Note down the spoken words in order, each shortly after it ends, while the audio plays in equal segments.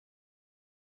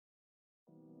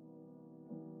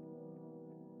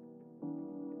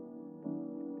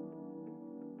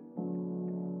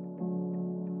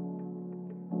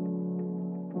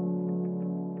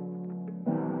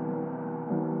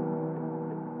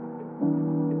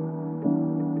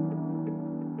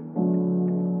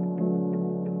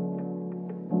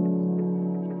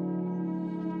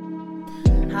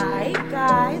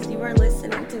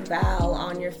Val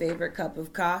on your favorite cup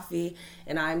of coffee,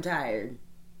 and I'm tired.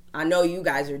 I know you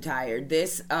guys are tired.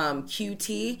 This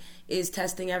QT is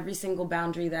testing every single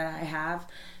boundary that I have.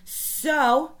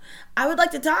 So, I would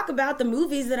like to talk about the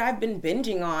movies that I've been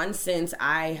binging on since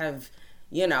I have,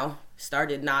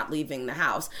 started not leaving the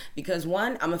house. Because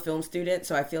one, I'm a film student,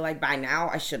 so I feel like by now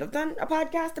I should have done a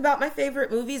podcast about my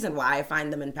favorite movies and why I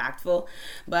find them impactful.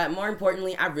 But more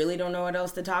importantly, I really don't know what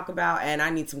else to talk about, and I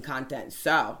need some content.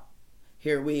 So,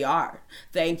 here we are.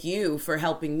 Thank you for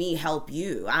helping me help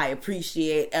you. I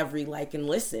appreciate every like and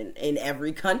listen in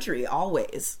every country,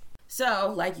 always.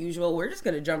 So, like usual, we're just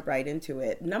going to jump right into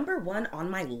it. Number one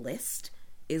on my list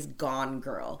is Gone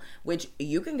Girl, which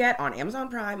you can get on Amazon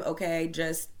Prime, okay?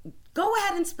 Just go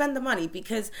ahead and spend the money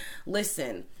because,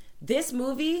 listen, this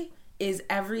movie is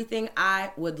everything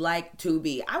I would like to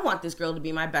be. I want this girl to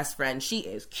be my best friend. She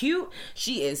is cute,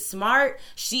 she is smart,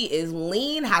 she is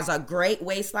lean, has a great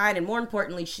waistline, and more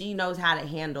importantly, she knows how to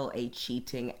handle a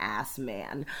cheating ass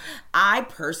man. I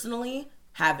personally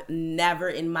have never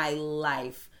in my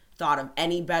life thought of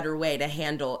any better way to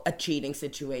handle a cheating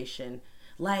situation.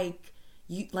 Like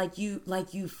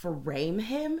you frame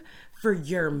him for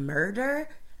your murder.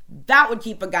 That would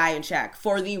keep a guy in check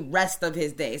for the rest of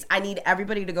his days. I need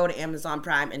everybody to go to Amazon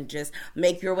Prime and just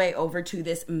make your way over to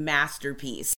this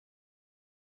masterpiece.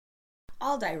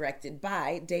 All directed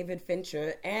by David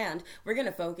Fincher, and we're going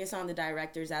to focus on the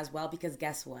directors as well because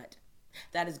guess what?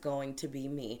 That is going to be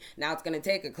me. Now, it's going to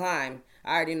take a climb.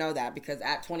 I already know that because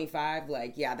at 25,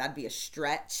 that'd be a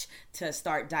stretch to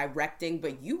start directing,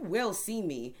 but you will see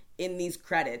me in these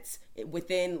credits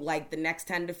within the next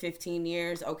 10 to 15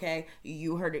 years, okay?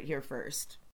 You heard it here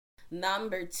first.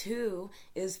 Number two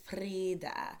is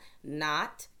Frida.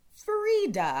 Not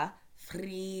Frida,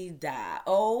 Frida.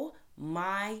 Oh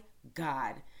my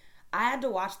God. I had to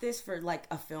watch this for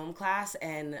a film class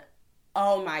and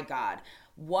oh my God.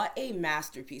 What a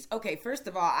masterpiece. Okay, first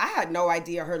of all, I had no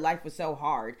idea her life was so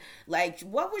hard.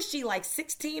 What was she,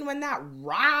 16 when that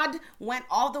rod went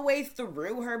all the way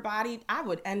through her body? I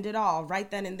would end it all right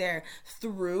then and there.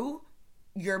 Through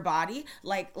your body?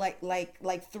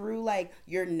 Through,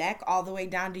 your neck all the way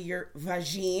down to your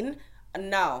vagine?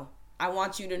 No. I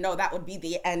want you to know that would be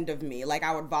the end of me.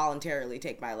 I would voluntarily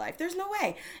take my life. There's no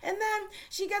way. And then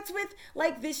she gets with,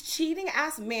 this cheating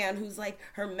ass man who's,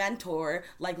 her mentor,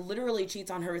 literally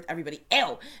cheats on her with everybody.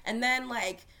 Ew. And then,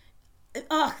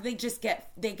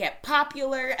 they get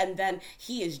popular, and then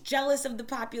he is jealous of the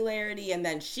popularity, and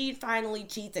then she finally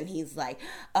cheats, and he's like,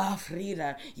 oh,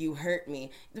 Frida, you hurt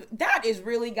me. That is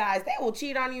really, guys, they will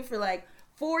cheat on you for,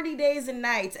 40 days and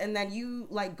nights, and then you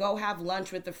go have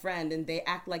lunch with a friend and they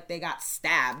act like they got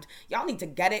stabbed. Y'all need to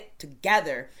get it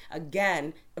together.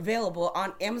 Again, available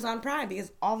on Amazon Prime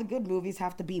because all the good movies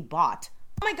have to be bought.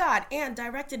 Oh my God, and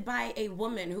directed by a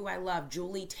woman who I love,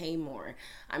 Julie Taymor.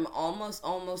 I'm almost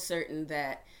certain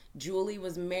that Julie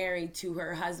was married to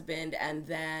her husband and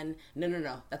then,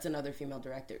 no, that's another female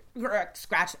director.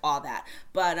 Scratch all that.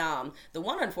 But the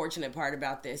one unfortunate part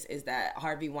about this is that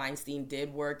Harvey Weinstein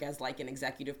did work as an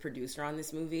executive producer on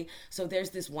this movie. So there's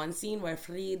this one scene where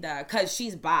Frida, cause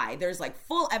she's bi, there's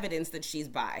full evidence that she's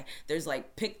bi. There's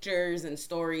pictures and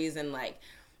stories and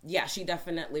yeah, she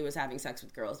definitely was having sex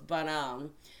with girls. But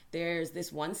there's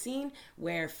this one scene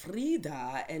where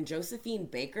Frida and Josephine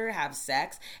Baker have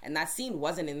sex, and that scene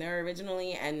wasn't in there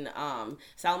originally, and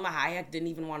Salma Hayek didn't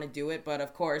even want to do it, but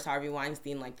of course Harvey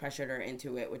Weinstein pressured her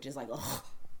into it, which is ugh.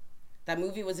 That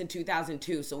movie was in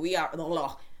 2002, so we are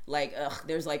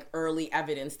there's early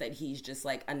evidence that he's just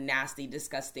a nasty,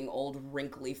 disgusting, old,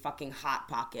 wrinkly, fucking hot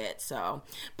pocket. So,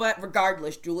 but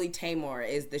regardless, Julie Taymor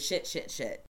is the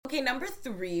shit. Okay, number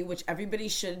three, which everybody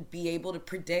should be able to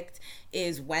predict,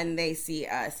 is When They See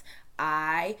Us.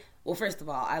 Well, first of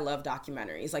all, I love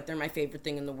documentaries. They're my favorite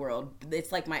thing in the world.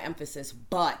 It's my emphasis,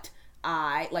 but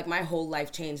my whole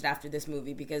life changed after this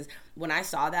movie because when I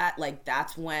saw that,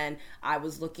 that's when I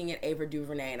was looking at Ava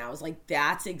DuVernay and I was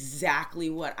that's exactly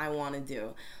what I want to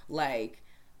do.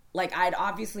 I'd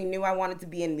obviously knew I wanted to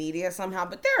be in media somehow,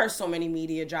 but there are so many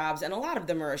media jobs and a lot of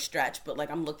them are a stretch. But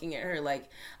I'm looking at her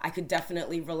I could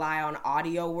definitely rely on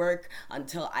audio work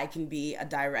until I can be a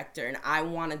director. And I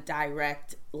want to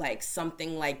direct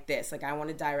something like this. I want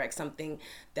to direct something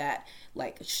that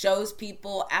shows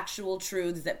people actual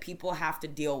truths that people have to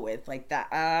deal with.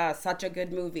 That. Such a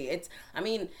good movie.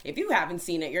 If you haven't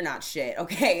seen it, you're not shit.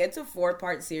 Okay. It's a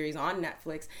 4-part series on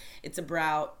Netflix. It's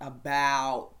about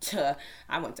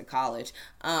I went to college.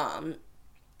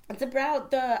 It's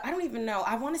about I don't even know.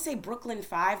 I want to say Brooklyn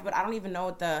Five, but I don't even know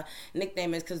what the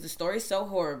nickname is because the story's so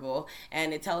horrible.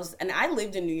 And and I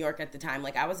lived in New York at the time.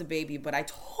 Like, I was a baby, but I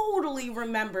totally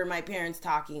remember my parents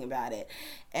talking about it.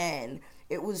 And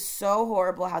it was so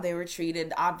horrible how they were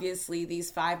treated. Obviously, these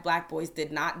 5 black boys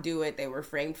did not do it. They were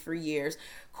framed for years.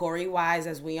 Corey Wise,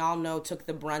 as we all know, took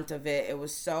the brunt of it. It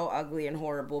was so ugly and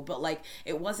horrible. But, like,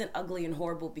 it wasn't ugly and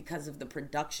horrible because of the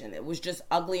production. It was just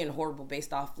ugly and horrible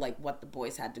based off, like, what the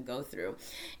boys had to go through.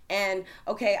 And,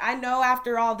 okay, I know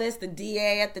after all this, the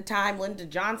DA at the time, Lyndon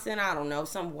Johnson, I don't know,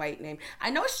 some white name.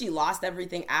 I know she lost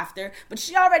everything after, but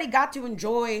she already got to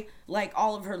enjoy, like,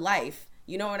 all of her life.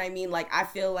 You know what I mean? Like, I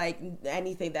feel like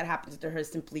anything that happens to her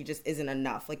simply just isn't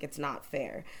enough. Like, it's not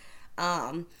fair.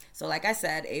 So like I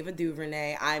said, Ava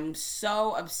DuVernay, I'm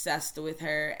so obsessed with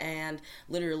her and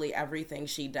literally everything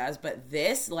she does, but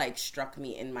this like struck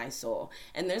me in my soul.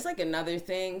 And there's like another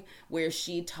thing where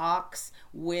she talks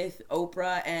with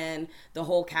Oprah and the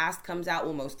whole cast comes out,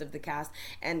 well, most of the cast,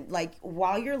 and like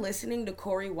while you're listening to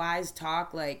Corey Wise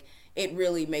talk, like it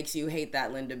really makes you hate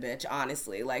that Linda bitch,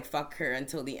 honestly. Like, fuck her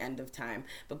until the end of time.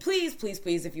 But please, please,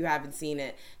 please, if you haven't seen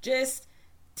it, just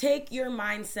take your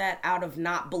mindset out of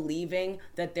not believing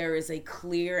that there is a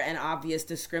clear and obvious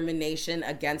discrimination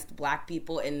against black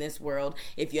people in this world.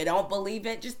 If you don't believe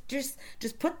it, just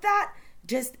put that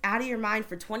just out of your mind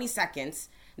for 20 seconds,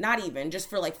 not even, just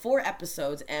for like 4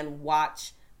 episodes and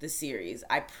watch the series.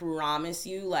 I promise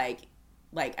you, like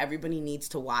everybody needs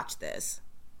to watch this.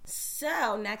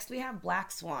 So next we have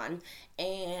Black Swan,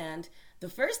 and the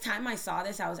first time I saw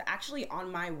this, I was actually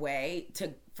on my way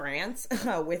to France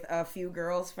with a few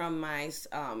girls from my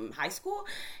high school,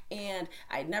 and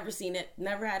I'd never seen it,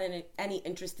 never had any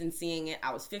interest in seeing it.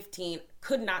 I was 15,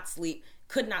 could not sleep,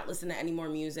 could not listen to any more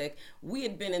music. We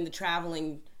had been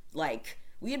traveling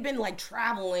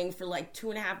for like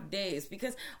 2.5 days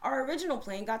because our original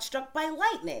plane got struck by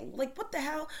lightning. Like, what the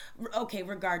hell? Okay,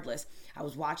 regardless, I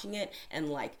was watching it and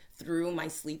like through my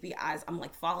sleepy eyes, I'm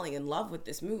like falling in love with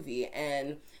this movie.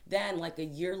 And then like a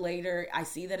year later, I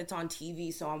see that it's on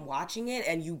TV, so I'm watching it.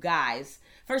 And you guys,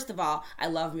 first of all, I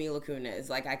love Mila Kunis.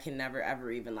 Like, I can never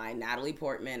ever even lie. Natalie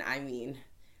Portman, I mean...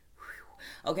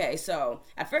 Okay, so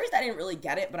at first I didn't really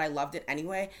get it, but I loved it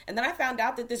anyway. And then I found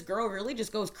out that this girl really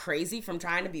just goes crazy from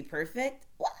trying to be perfect.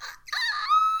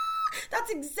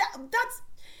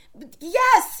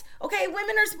 Yes! Okay,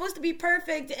 women are supposed to be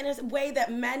perfect in a way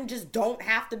that men just don't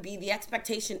have to be. The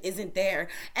expectation isn't there.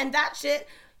 And that shit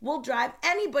will drive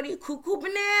anybody cuckoo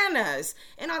bananas.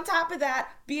 And on top of that,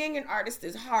 being an artist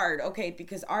is hard, okay?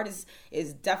 Because art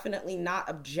is definitely not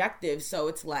objective. So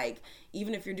it's like,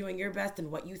 even if you're doing your best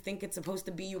and what you think it's supposed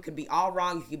to be, you could be all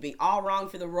wrong. You could be all wrong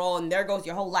for the role, and there goes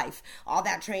your whole life. All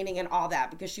that training and all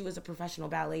that, because she was a professional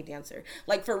ballet dancer.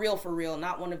 Like, for real,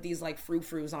 not one of these, like,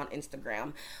 frou-frous on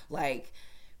Instagram. Like,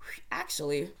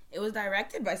 actually, it was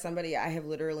directed by somebody I have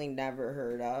literally never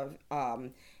heard of.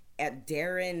 At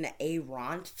Darren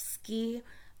Aronofsky.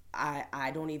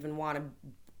 I don't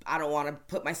want to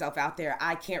put myself out there.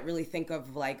 I can't really think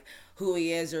of like who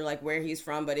he is or like where he's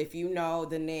from, but if you know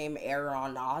the name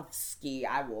Aronofsky,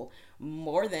 I will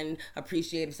more than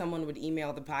appreciate if someone would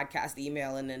email the podcast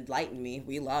email and enlighten me.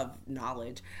 We love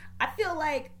knowledge. I feel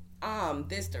like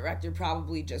this director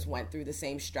probably just went through the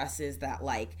same stresses that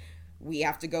like we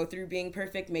have to go through being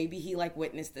perfect. Maybe he like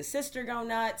witnessed the sister go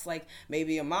nuts, like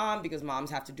maybe a mom, because moms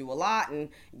have to do a lot, and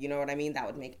you know what I mean, that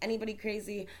would make anybody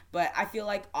crazy. But I feel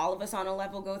like all of us on a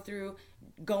level go through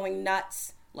going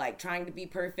nuts, like trying to be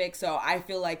perfect. So I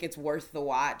feel like it's worth the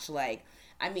watch. Like,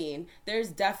 I mean, there's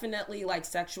definitely like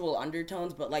sexual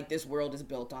undertones, but like this world is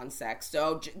built on sex.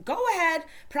 So go ahead,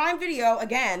 Prime Video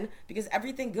again, because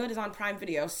everything good is on Prime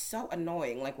Video. So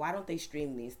annoying. Like, why don't they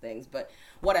stream these things? But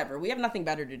whatever. We have nothing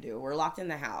better to do. We're locked in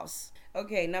the house.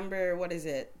 Okay, number,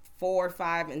 4,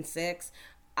 5, and 6.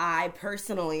 I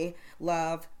personally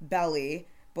love Belly,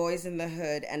 Boys in the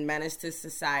Hood, and Menace to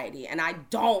Society. And I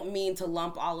don't mean to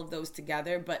lump all of those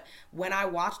together, but when I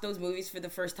watched those movies for the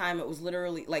first time, it was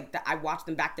literally like I watched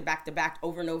them back to back to back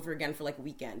over and over again for like a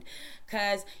weekend.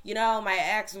 Because, you know, my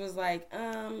ex was like,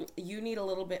 you need a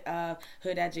little bit of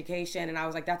hood education. And I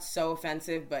was like, that's so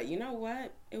offensive. But you know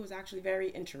what? It was actually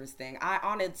very interesting. I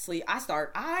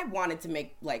wanted to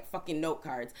make like fucking note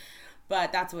cards.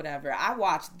 But that's whatever. I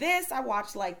watched this. I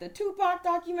watched like the Tupac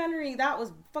documentary. That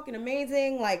was fucking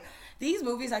amazing. Like these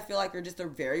movies, I feel like are just a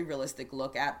very realistic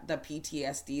look at the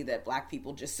PTSD that Black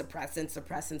people just suppress in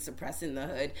the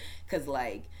hood. Cause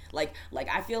like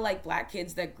I feel like Black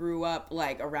kids that grew up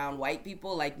like around white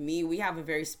people, like me, we have a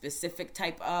very specific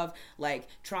type of like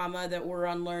trauma that we're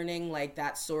unlearning. Like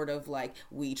that sort of like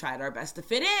we tried our best to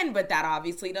fit in, but that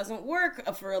obviously doesn't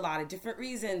work for a lot of different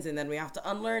reasons. And then we have to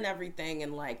unlearn everything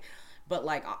and like. But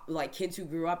like kids who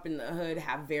grew up in the hood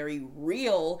have very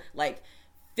real, like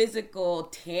physical,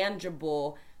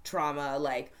 tangible trauma,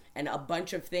 like, and a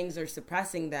bunch of things are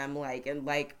suppressing them, like, and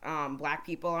like Black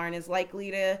people aren't as likely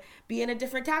to be in a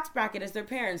different tax bracket as their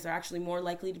parents. They're actually more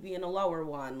likely to be in a lower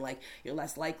one. Like, you're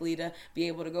less likely to be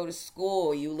able to go to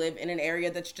school. You live in an area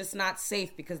that's just not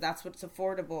safe because that's what's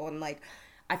affordable. And like,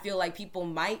 I feel like people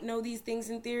might know these things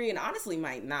in theory and honestly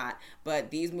might not,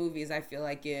 but these movies I feel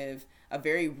like give a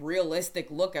very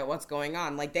realistic look at what's going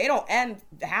on. Like they don't end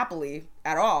happily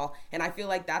at all, and I feel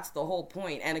like that's the whole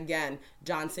point. And again,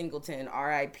 John Singleton,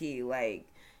 R.I.P., like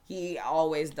he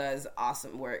always does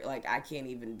awesome work. Like I can't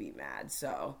even be mad.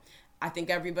 So I think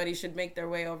everybody should make their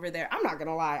way over there. I'm not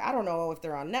gonna lie, I don't know if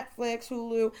they're on Netflix,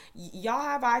 Hulu. Y'all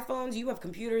have iPhones, you have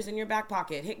computers in your back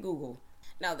pocket, hit Google.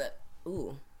 Now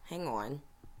hang on.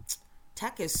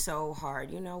 Tech is so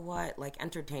hard. You know what? Like,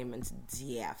 entertainment's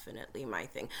definitely my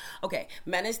thing. Okay,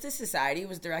 Menace to Society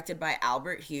was directed by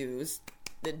Albert Hughes.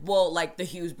 Like the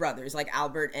Hughes brothers, like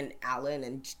Albert and Alan,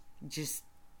 and just...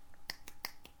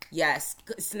 Yes,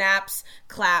 snaps,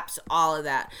 claps, all of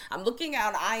that. I'm looking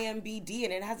at IMDb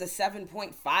and it has a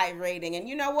 7.5 rating. And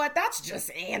you know what? That's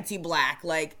just anti-Black.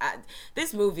 Like,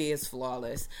 this movie is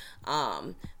flawless.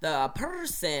 The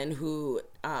person who...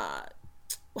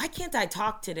 why can't I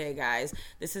talk today, guys?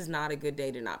 This is not a good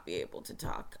day to not be able to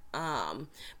talk.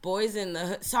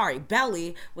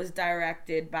 Belly was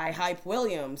directed by Hype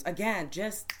Williams. Again,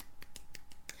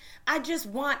 I just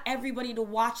want everybody to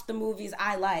watch the movies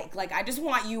I like. Like, I just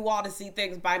want you all to see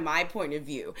things by my point of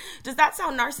view. Does that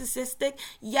sound narcissistic?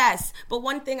 Yes. But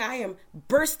one thing I am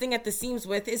bursting at the seams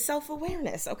with is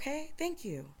self-awareness, okay? Thank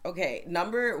you. Okay,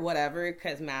 number whatever,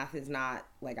 because math is not,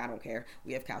 like, I don't care.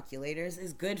 We have calculators,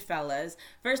 is Goodfellas.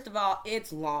 First of all,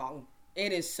 it's long.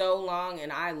 It is so long,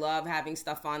 and I love having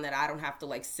stuff on that I don't have to,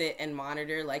 like, sit and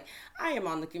monitor. Like, I am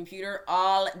on the computer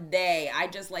all day. I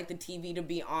just like the TV to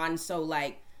be on, so,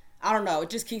 like... I don't know. It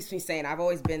just keeps me sane. I've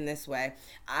always been this way.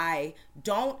 I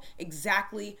don't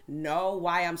exactly know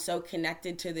why I'm so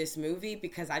connected to this movie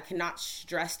because I cannot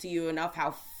stress to you enough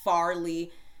how far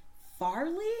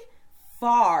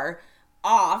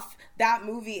off that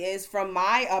movie is from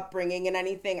my upbringing and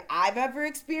anything I've ever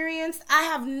experienced. I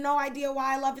have no idea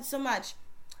why I love it so much.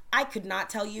 I could not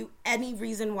tell you any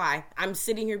reason why. I'm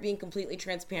sitting here being completely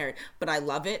transparent, but I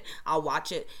love it. I'll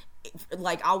watch it.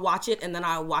 Like, I'll watch it and then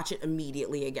I'll watch it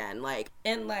immediately again. Like,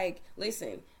 and like,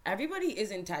 listen, everybody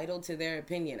is entitled to their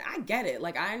opinion. I get it.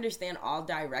 Like, I understand all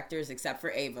directors except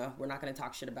for Ava. We're not going to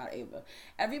talk shit about Ava.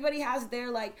 Everybody has their,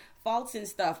 like, faults and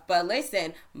stuff. But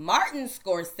listen, Martin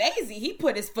Scorsese, he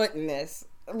put his foot in this.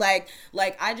 Like,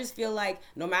 I just feel like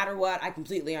no matter what, I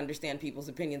completely understand people's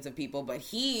opinions of people, but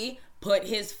he put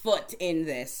his foot in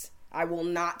this. I will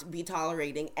not be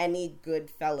tolerating any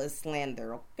Goodfellas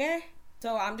slander, okay?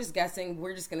 So I'm just guessing,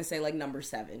 we're just going to say like number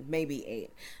 7, maybe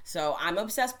 8. So I'm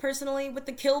obsessed personally with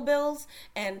the Kill Bills,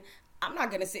 and I'm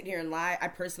not going to sit here and lie. I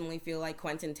personally feel like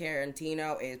Quentin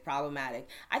Tarantino is problematic.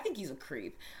 I think he's a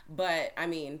creep, but I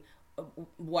mean,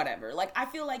 whatever. Like, I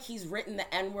feel like he's written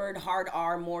the N-word hard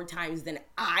R more times than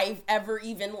I've ever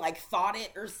even like thought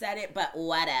it or said it, but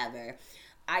whatever.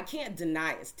 I can't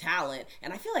deny his talent,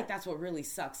 and I feel like that's what really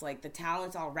sucks. Like, the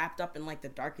talent's all wrapped up in like the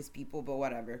darkest people, but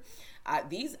whatever. I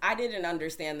didn't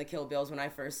understand the Kill Bills when I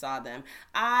first saw them.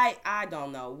 I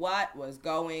don't know what was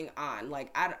going on.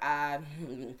 Like, I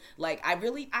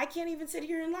can't even sit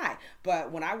here and lie.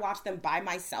 But when I watched them by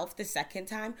myself the second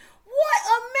time, what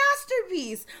a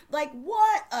masterpiece! Like,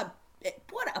 what a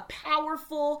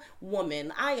powerful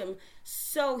woman. I am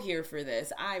so here for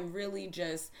this. I'm really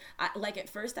just, at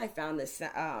first I found this,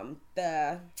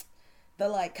 the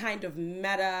like kind of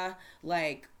meta,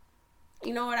 like,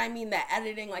 you know what I mean? The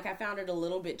editing, like, I found it a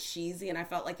little bit cheesy and I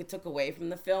felt like it took away from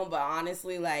the film, but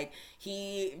honestly, like,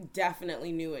 he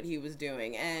definitely knew what he was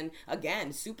doing. And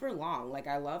again, super long. Like,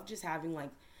 I love just having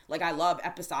like, I love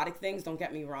episodic things, don't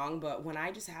get me wrong, but when I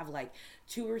just have, like,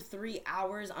 2 or 3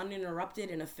 hours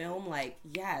uninterrupted in a film, like,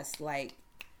 yes, like,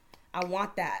 I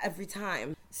want that every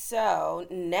time. So,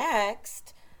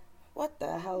 next, What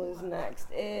the hell is next?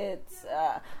 It's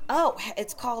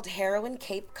called Heroin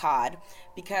Cape Cod,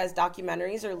 because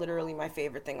documentaries are literally my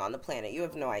favorite thing on the planet. You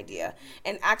have no idea.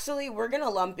 And actually, we're going to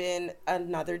lump in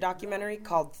another documentary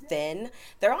called Thin.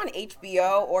 They're on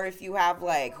HBO, or if you have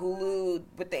like Hulu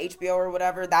with the HBO or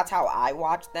whatever, that's how I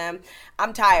watch them.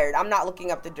 I'm tired. I'm not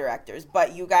looking up the directors,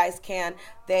 but you guys can.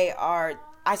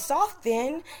 I saw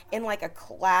Thin in like a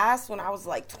class when I was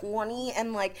like 20,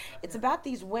 and like it's about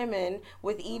these women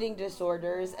with eating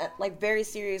disorders, like very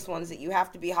serious ones that you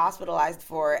have to be hospitalized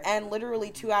for, and literally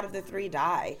 2 out of the 3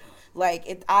 die.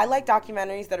 I like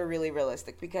documentaries that are really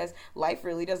realistic, because life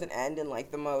really doesn't end in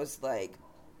like the most like,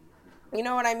 you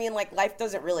know what I mean? Like, life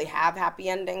doesn't really have happy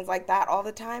endings like that all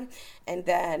the time. And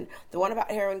then the one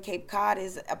about Heroin Cape Cod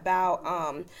is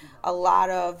about a lot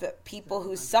of people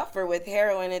who suffer with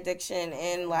heroin addiction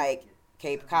in, like,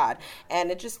 Cape Cod.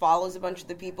 And it just follows a bunch of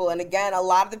the people. And again, a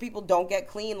lot of the people don't get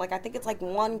clean. Like, I think it's, like,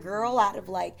 1 girl out of,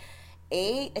 like,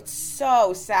 8. It's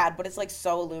so sad, but it's, like,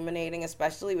 so illuminating,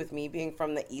 especially with me being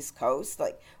from the East Coast.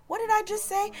 Like, what did I just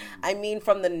say? I mean,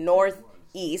 from the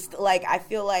Northeast. Like, I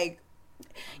feel like,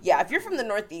 yeah, if you're from the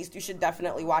Northeast, you should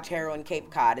definitely watch Heroin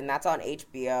Cape Cod, and that's on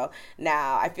HBO.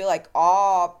 Now, I feel like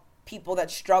all people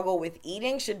that struggle with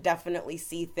eating should definitely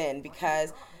see Thin,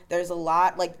 because there's a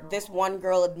lot, like, this one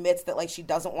girl admits that, like, she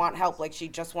doesn't want help, like, she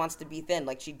just wants to be thin,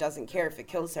 like, she doesn't care if it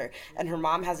kills her, and her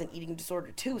mom has an eating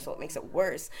disorder, too, so it makes it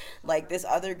worse. Like, this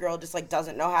other girl just, like,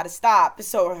 doesn't know how to stop,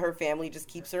 so her family just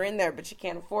keeps her in there, but she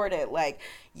can't afford it. Like,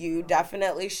 you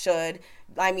definitely should.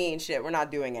 I mean, shit, we're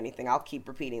not doing anything. I'll keep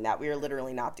repeating that. We are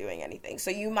literally not doing anything.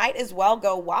 So you might as well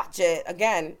go watch it.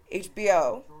 Again,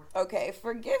 HBO. Okay,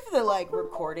 forgive the, like,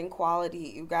 recording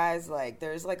quality, you guys. Like,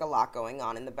 there's, like, a lot going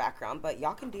on in the background, but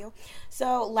y'all can deal.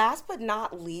 So, last but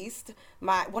not least,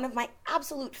 one of my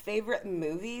absolute favorite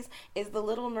movies is The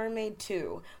Little Mermaid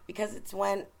 2, because it's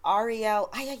when Ariel...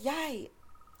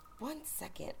 One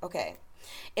second. Okay.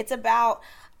 It's about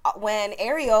when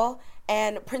Ariel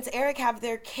and Prince Eric have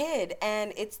their kid,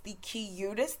 and it's the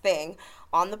cutest thing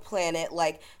on the planet.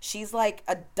 Like, she's like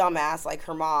a dumbass like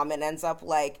her mom, and ends up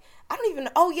like, I don't even,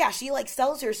 oh yeah, she like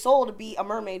sells her soul to be a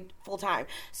mermaid full time.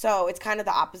 So it's kind of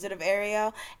the opposite of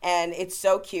Ariel, and it's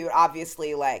so cute.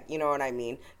 Obviously, like, you know what I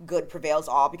mean, good prevails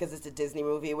all, because it's a Disney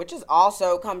movie, which is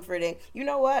also comforting. You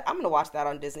know what, I'm gonna watch that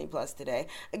on Disney Plus today.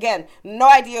 Again, no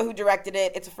idea who directed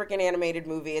it. It's a freaking animated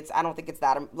movie. I don't think it's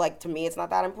that, like, to me, it's not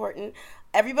that important.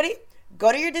 Everybody,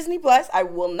 go to your Disney Plus. I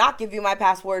will not give you my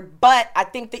password, but I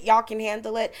think that y'all can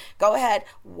handle it. Go ahead,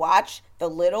 watch The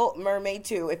Little Mermaid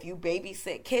 2. If you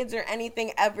babysit kids or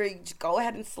anything ever, just go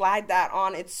ahead and slide that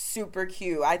on. It's super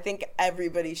cute. I think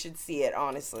everybody should see it,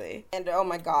 honestly. And oh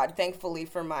my God, thankfully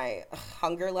for my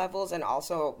hunger levels, and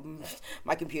also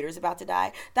my computer's about to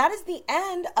die, that is the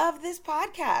end of this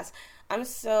podcast. I'm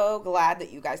so glad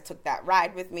that you guys took that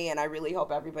ride with me, and I really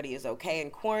hope everybody is okay in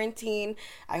quarantine.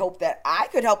 I hope that I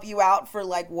could help you out for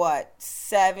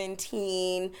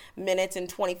 17 minutes and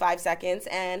 25 seconds.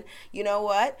 And you know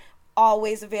what?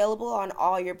 Always available on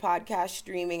all your podcast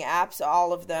streaming apps,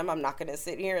 all of them. I'm not going to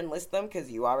sit here and list them, because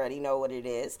you already know what it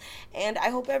is. And I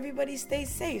hope everybody stays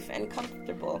safe and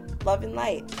comfortable. Love and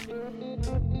light.